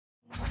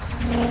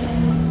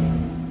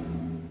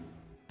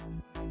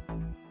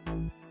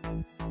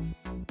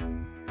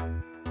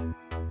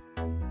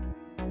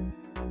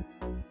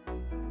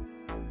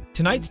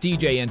Tonight's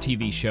DJ and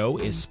TV show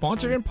is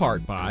sponsored in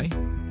part by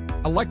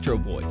Electro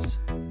Voice,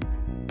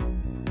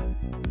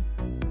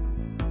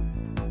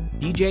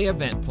 DJ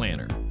Event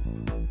Planner,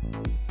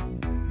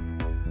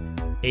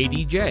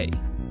 ADJ,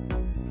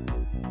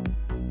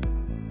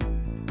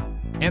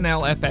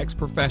 NLFX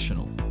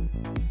Professional,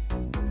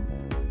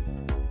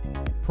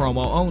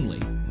 Promo Only,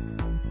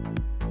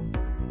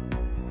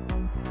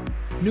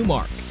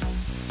 Newmark,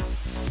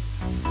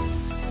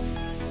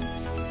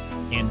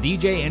 and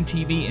DJ and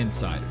TV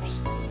Insiders.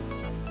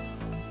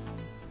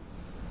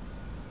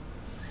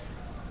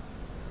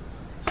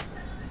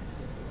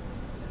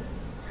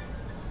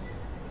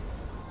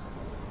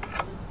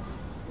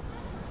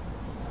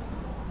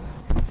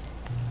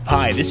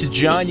 Hi, this is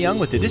John Young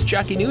with the Disc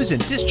Jockey News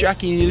and Disc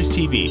Jockey News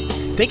TV.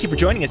 Thank you for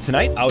joining us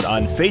tonight out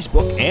on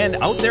Facebook and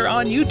out there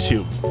on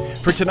YouTube.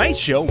 For tonight's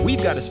show,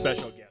 we've got a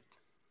special guest.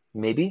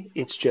 Maybe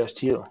it's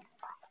just you.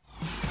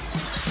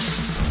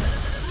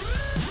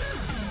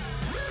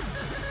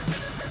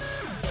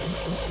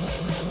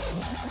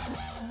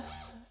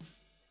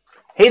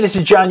 Hey, this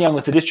is John Young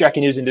with the Disc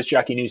Jockey News and Disc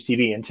Jockey News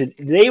TV, and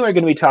today we're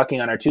going to be talking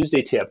on our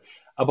Tuesday tip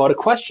about a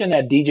question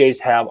that DJs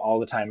have all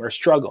the time, or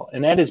struggle,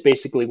 and that is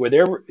basically where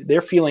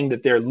they're feeling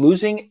that they're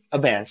losing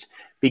events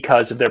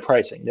because of their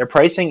pricing. Their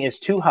pricing is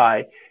too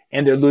high,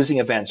 and they're losing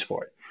events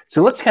for it.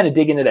 So let's kind of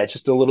dig into that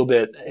just a little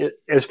bit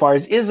as far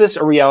as, is this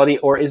a reality,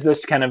 or is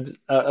this kind of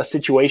a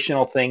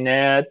situational thing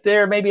that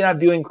they're maybe not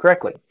viewing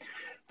correctly?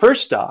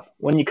 First off,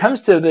 when it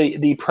comes to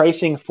the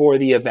pricing for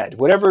the event,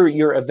 whatever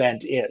your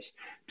event is,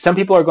 some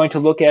people are going to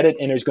look at it,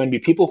 and there's going to be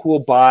people who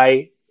will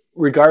buy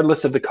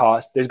regardless of the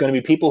cost. There's going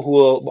to be people who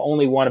will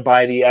only want to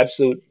buy the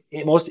absolute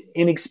most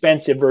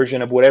inexpensive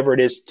version of whatever it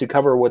is to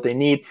cover what they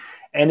need.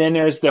 And then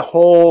there's the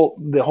whole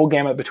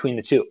gamut between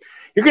the two.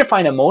 You're going to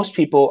find that most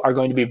people are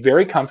going to be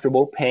very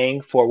comfortable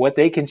paying for what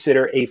they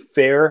consider a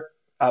fair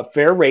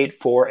rate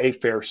for a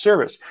fair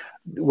service,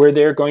 where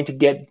they're going to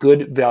get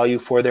good value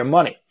for their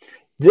money.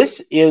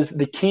 This is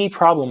the key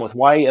problem with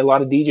why a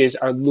lot of DJs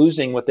are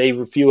losing what they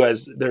view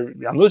as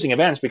I'm losing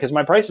events because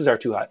my prices are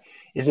too high,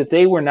 is that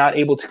they were not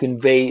able to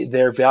convey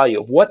their value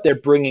of what they're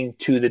bringing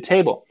to the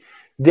table.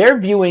 They're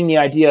viewing the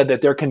idea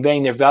that they're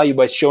conveying their value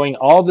by showing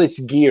all this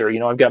gear. You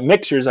know, I've got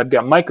mixers, I've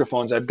got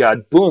microphones, I've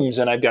got booms,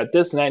 and I've got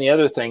this and that and the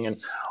other thing,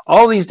 and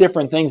all these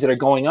different things that are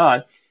going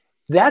on.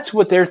 That's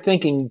what they're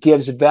thinking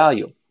gives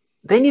value.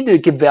 They need to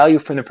give value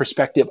from the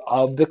perspective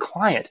of the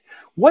client.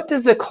 What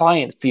does the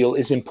client feel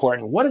is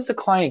important? What is the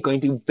client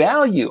going to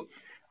value?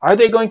 Are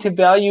they going to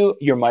value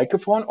your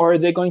microphone, or are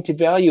they going to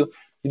value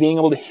being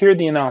able to hear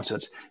the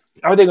announcements?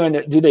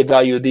 Do they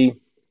value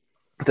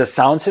the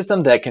sound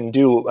system that can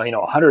do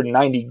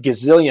 190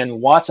 gazillion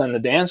watts on the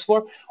dance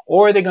floor,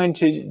 or are they going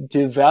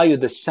to value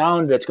the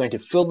sound that's going to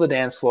fill the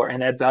dance floor,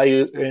 and that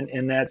value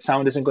and that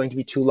sound isn't going to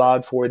be too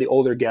loud for the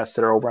older guests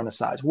that are over on the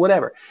sides?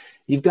 Whatever.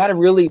 You've got to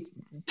really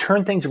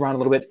turn things around a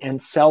little bit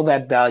and sell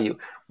that value.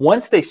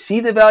 Once they see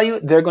the value,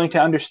 they're going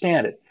to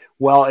understand it.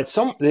 Well,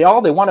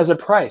 all they want is a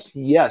price.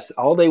 Yes,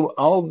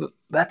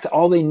 that's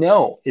all they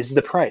know is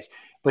the price.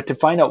 But to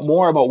find out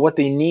more about what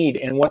they need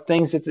and what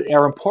things that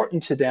are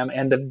important to them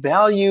and the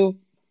value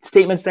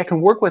statements that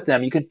can work with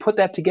them, you can put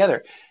that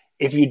together.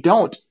 If you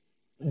don't,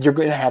 you're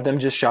going to have them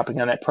just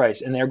shopping on that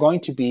price, and they're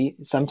going to be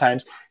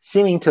sometimes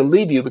seeming to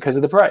leave you because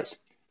of the price.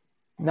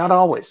 Not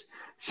always.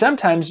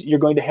 Sometimes you're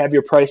going to have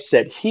your price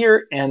set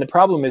here, and the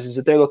problem is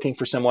that they're looking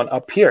for someone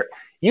up here.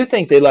 You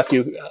think they left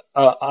you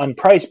on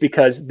price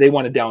because they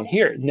wanted down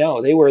here.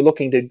 No, they were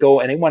looking to go,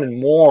 and they wanted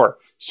more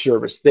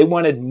service. They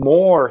wanted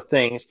more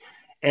things,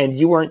 and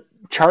you weren't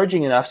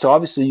charging enough, so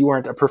obviously you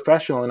weren't a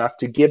professional enough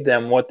to give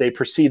them what they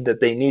perceived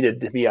that they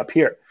needed to be up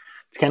here.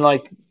 It's kind of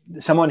like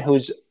someone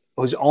who's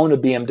owned a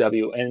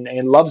BMW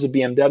and loves a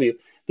BMW.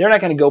 They're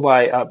not going to go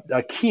buy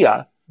a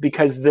Kia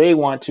because they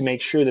want to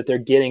make sure that they're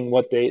getting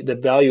what the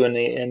value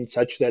and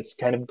such that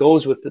kind of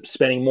goes with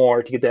spending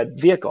more to get that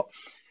vehicle.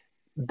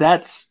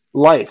 That's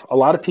life. A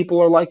lot of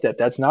people are like that.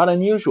 That's not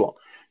unusual.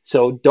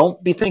 So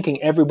don't be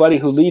thinking everybody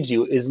who leaves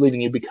you is leaving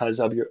you because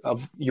of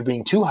your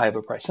being too high of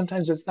a price.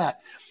 Sometimes it's not.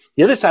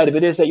 The other side of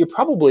it is that you're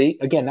probably,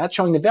 again, not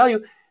showing the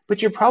value,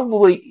 but you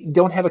probably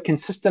don't have a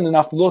consistent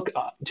enough look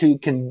to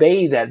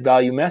convey that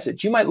value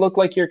message. You might look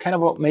like you're kind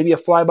of maybe a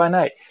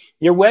fly-by-night.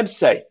 Your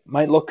website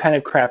might look kind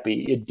of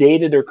crappy,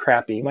 dated or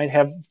crappy. You might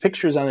have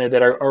pictures on there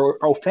that are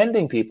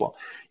offending people.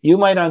 You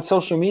might on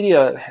social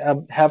media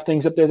have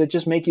things up there that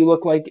just make you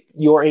look like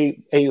you're a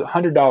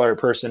 $100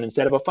 person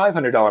instead of a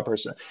 $500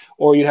 person.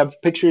 Or you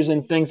have pictures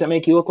and things that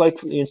make you look like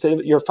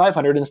you're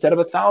 500 instead of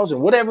 1,000,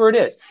 whatever it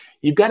is.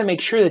 You've got to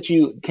make sure that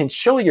you can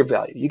show your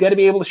value. You've got to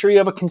be able to show you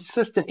have a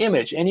consistent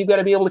image, and you've got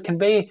to be able to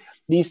convey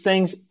these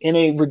things in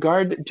a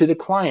regard to the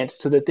client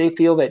so that they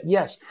feel that,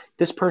 yes,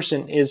 this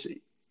person is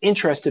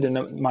interested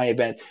in my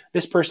event.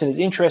 This person is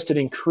interested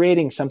in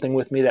creating something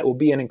with me that will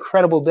be an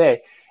incredible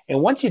day. And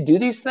once you do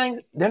these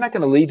things, they're not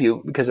going to leave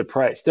you because of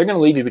price. They're going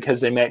to leave you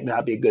because they might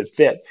not be a good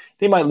fit.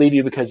 They might leave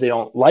you because they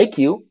don't like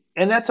you,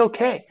 and that's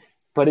okay.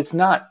 But it's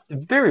not,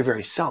 very,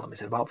 very seldom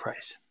is it about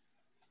price.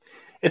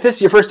 If this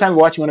is your first time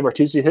watching one of our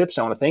Tuesday tips,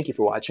 I want to thank you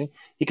for watching.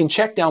 You can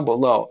check down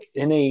below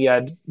in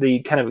the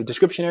kind of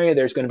description area.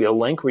 There's going to be a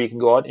link where you can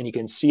go out and you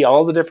can see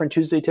all the different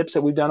Tuesday tips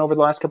that we've done over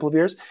the last couple of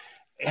years.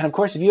 And of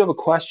course, if you have a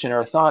question or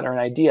a thought or an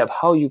idea of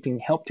how you can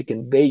help to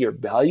convey your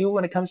value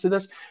when it comes to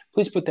this,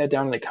 please put that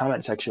down in the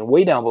comment section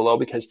way down below,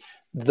 because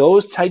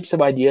those types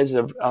of ideas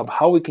of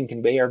how we can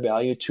convey our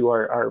value to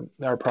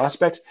our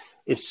prospects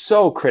is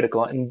so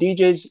critical. And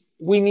DJs,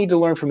 we need to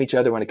learn from each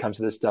other when it comes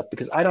to this stuff,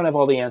 because I don't have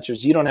all the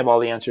answers, you don't have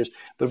all the answers.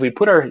 But if we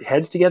put our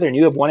heads together and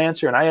you have one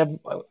answer and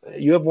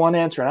you have one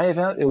answer and I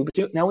have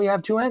two, now we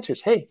have two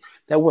answers. Hey,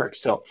 that works.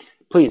 So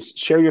please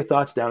share your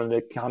thoughts down in the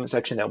comment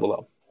section down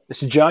below.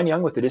 This is John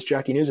Young with the Disc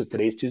Jockey News with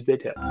today's Tuesday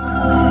tip.